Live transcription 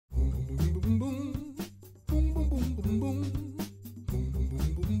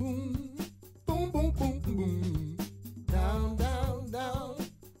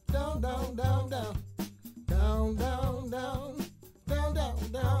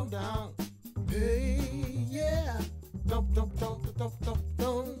Hey, yeah. Dum dum dum dum dum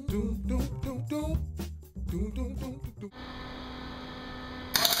dum dum dum dum dum dum dum dum dum.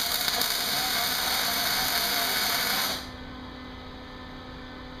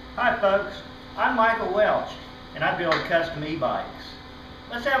 Hi folks, I'm Michael Welch and I build custom e-bikes.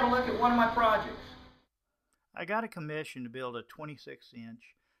 Let's have a look at one of my projects. I got a commission to build a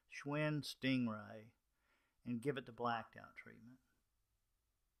 26-inch Schwinn Stingray and give it the blacked out treatment.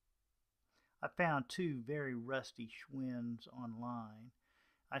 I found two very rusty Schwinns online.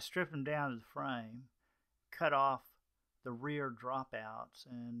 I stripped them down to the frame, cut off the rear dropouts,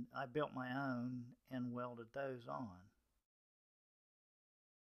 and I built my own and welded those on.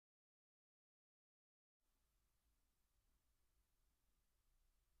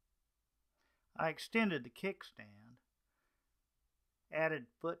 I extended the kickstand, added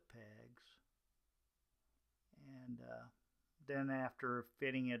foot pegs, and then after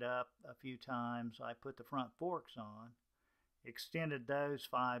fitting it up a few times, I put the front forks on, extended those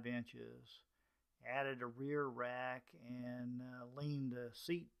 5 inches, added a rear rack, and leaned the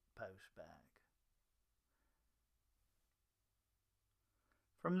seat post back.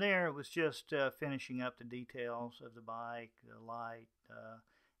 From there, it was just finishing up the details of the bike, the light,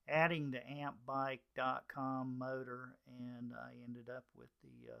 adding the m.a.welch motor, and I ended up with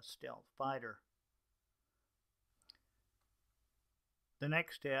the Stealth Fighter. The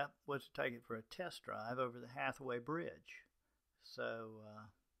next step was to take it for a test drive over the Hathaway Bridge. So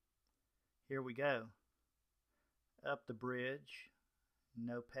here we go. Up the bridge,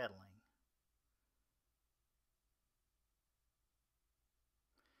 no pedaling.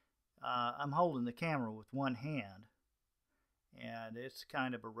 I'm holding the camera with one hand, and it's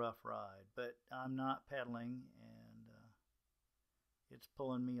kind of a rough ride, but I'm not pedaling, and it's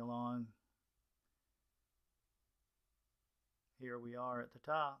pulling me along. Here we are at the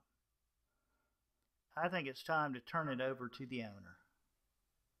top. I think it's time to turn it over to the owner.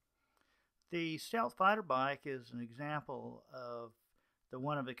 The Stealth Fighter bike is an example of the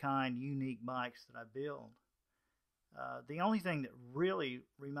one-of-a-kind unique bikes that I build. The only thing that really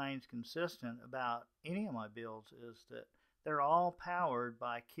remains consistent about any of my builds is that they're all powered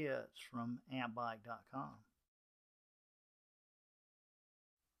by kits from m.a.welch.com.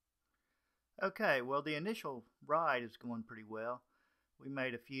 Okay, well, the initial ride is going pretty well. We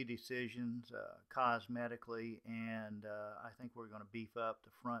made a few decisions cosmetically, and I think we're going to beef up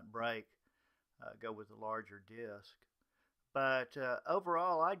the front brake, go with a larger disc. But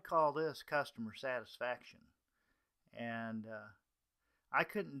overall, I'd call this customer satisfaction. And I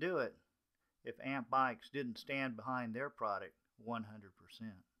couldn't do it if Amp Bikes didn't stand behind their product 100%.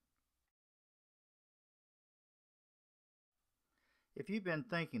 If you've been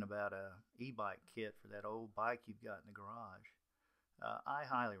thinking about a e-bike kit for that old bike you've got in the garage, I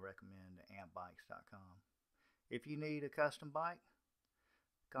highly recommend m.a.welch.com. If you need a custom bike,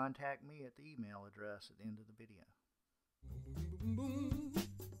 contact me at the email address at the end of the video.